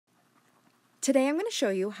Today I'm going to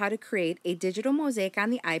show you how to create a digital mosaic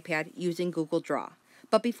on the iPad using Google Draw.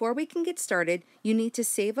 But before we can get started, you need to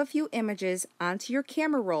save a few images onto your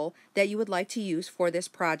camera roll that you would like to use for this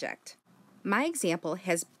project. My example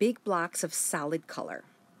has big blocks of solid color.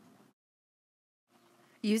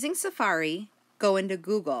 Using Safari, go into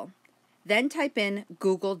Google, then type in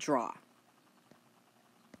Google Draw.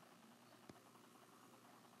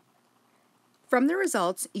 From the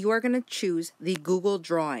results, you are going to choose the Google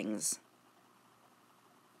Drawings.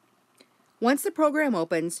 Once the program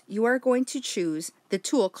opens, you are going to choose the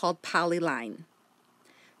tool called Polyline.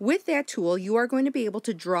 With that tool, you are going to be able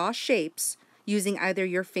to draw shapes using either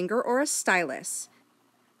your finger or a stylus.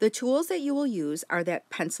 The tools that you will use are that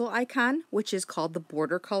pencil icon, which is called the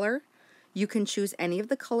border color. You can choose any of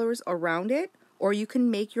the colors around it, or you can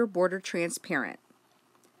make your border transparent.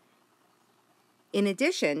 In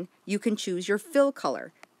addition, you can choose your fill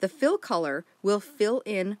color. The fill color will fill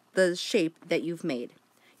in the shape that you've made.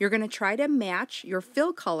 You're going to try to match your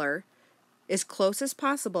fill color as close as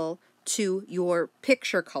possible to your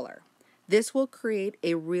picture color. This will create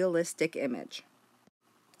a realistic image.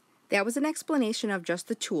 That was an explanation of just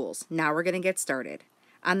the tools. Now we're going to get started.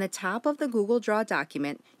 On the top of the Google Draw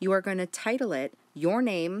document, you are going to title it your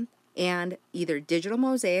name and either digital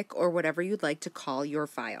mosaic or whatever you'd like to call your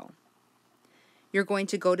file. You're going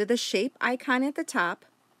to go to the shape icon at the top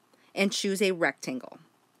and choose a rectangle.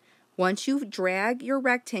 Once you drag your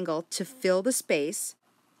rectangle to fill the space,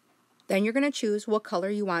 then you're going to choose what color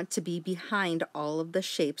you want to be behind all of the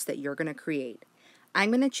shapes that you're going to create. I'm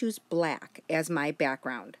going to choose black as my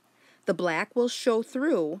background. The black will show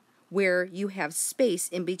through where you have space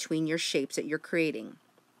in between your shapes that you're creating.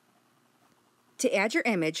 To add your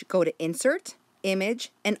image, go to Insert,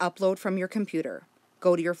 Image, and Upload from your computer.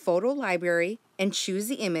 Go to your photo library and choose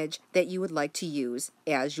the image that you would like to use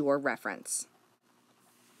as your reference.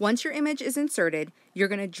 Once your image is inserted, you're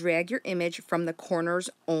going to drag your image from the corners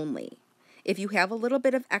only. If you have a little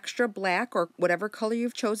bit of extra black or whatever color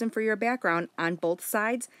you've chosen for your background on both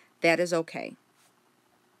sides, that is okay.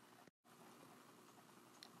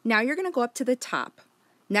 Now you're going to go up to the top.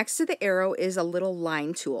 Next to the arrow is a little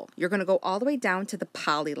line tool. You're going to go all the way down to the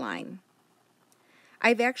polyline.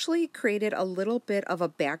 I've actually created a little bit of a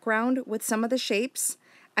background with some of the shapes.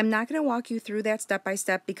 I'm not going to walk you through that step by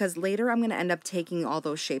step because later I'm going to end up taking all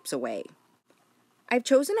those shapes away. I've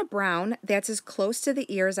chosen a brown that's as close to the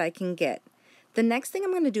ear as I can get. The next thing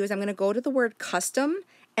I'm going to do is I'm going to go to the word custom,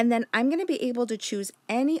 and then I'm going to be able to choose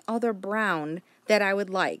any other brown that I would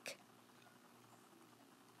like.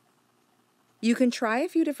 You can try a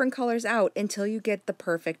few different colors out until you get the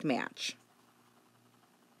perfect match.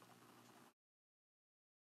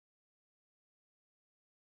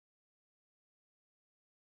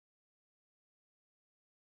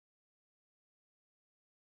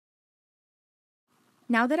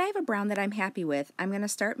 Now that I have a brown that I'm happy with, I'm going to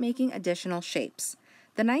start making additional shapes.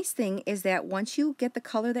 The nice thing is that once you get the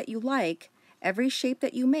color that you like, every shape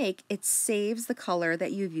that you make, it saves the color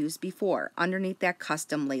that you've used before underneath that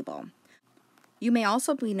custom label. You may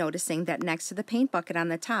also be noticing that next to the paint bucket on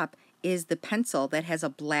the top is the pencil that has a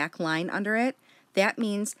black line under it. That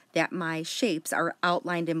means that my shapes are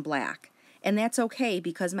outlined in black, and that's okay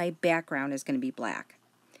because my background is going to be black.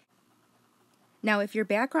 Now, if your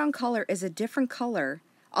background color is a different color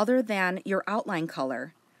other than your outline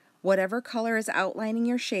color, whatever color is outlining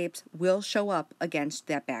your shapes will show up against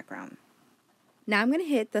that background. Now I'm going to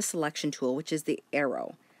hit the selection tool, which is the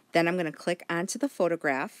arrow. Then I'm going to click onto the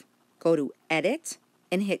photograph, go to Edit,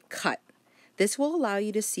 and hit Cut. This will allow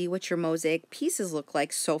you to see what your mosaic pieces look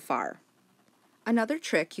like so far. Another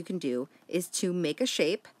trick you can do is to make a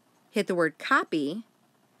shape, hit the word Copy,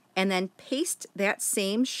 and then paste that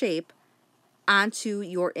same shape onto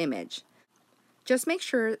your image. Just make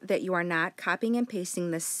sure that you are not copying and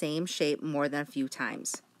pasting the same shape more than a few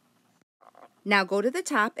times. Now go to the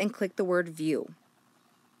top and click the word View.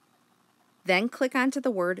 Then click onto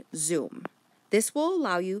the word Zoom. This will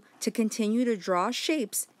allow you to continue to draw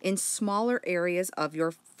shapes in smaller areas of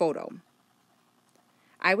your photo.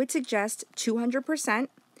 I would suggest 200%,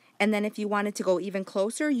 and then if you wanted to go even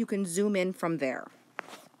closer, you can zoom in from there.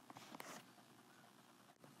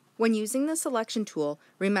 When using the selection tool,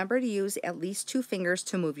 remember to use at least 2 fingers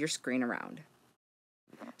to move your screen around.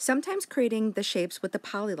 Sometimes creating the shapes with the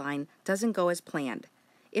polyline doesn't go as planned.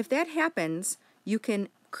 If that happens, you can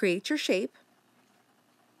create your shape,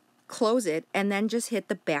 close it, and then just hit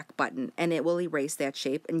the back button and it will erase that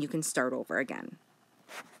shape and you can start over again.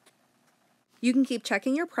 You can keep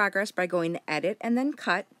checking your progress by going to Edit and then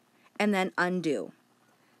Cut and then Undo.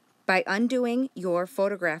 By undoing, your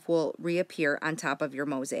photograph will reappear on top of your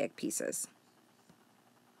mosaic pieces.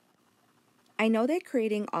 I know that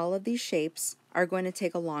creating all of these shapes are going to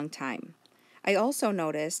take a long time. I also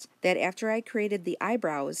noticed that after I created the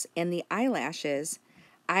eyebrows and the eyelashes,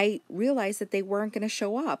 I realized that they weren't going to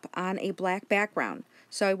show up on a black background,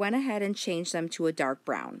 so I went ahead and changed them to a dark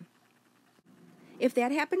brown. If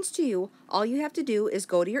that happens to you, all you have to do is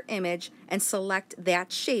go to your image and select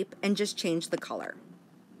that shape and just change the color.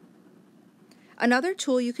 Another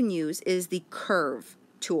tool you can use is the curve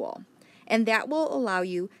tool, and that will allow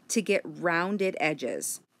you to get rounded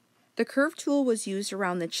edges. The curve tool was used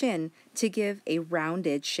around the chin to give a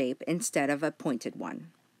rounded shape instead of a pointed one.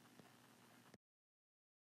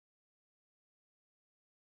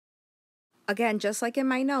 Again, just like in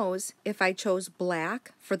my nose, if I chose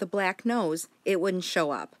black for the black nose, it wouldn't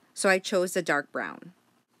show up. So I chose the dark brown.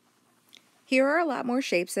 Here are a lot more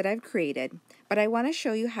shapes that I've created, but I want to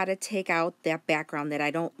show you how to take out that background that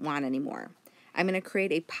I don't want anymore. I'm going to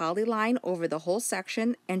create a polyline over the whole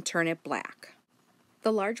section and turn it black.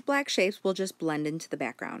 The large black shapes will just blend into the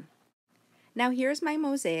background. Now here's my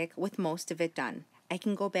mosaic with most of it done. I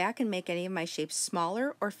can go back and make any of my shapes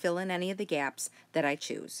smaller or fill in any of the gaps that I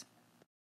choose.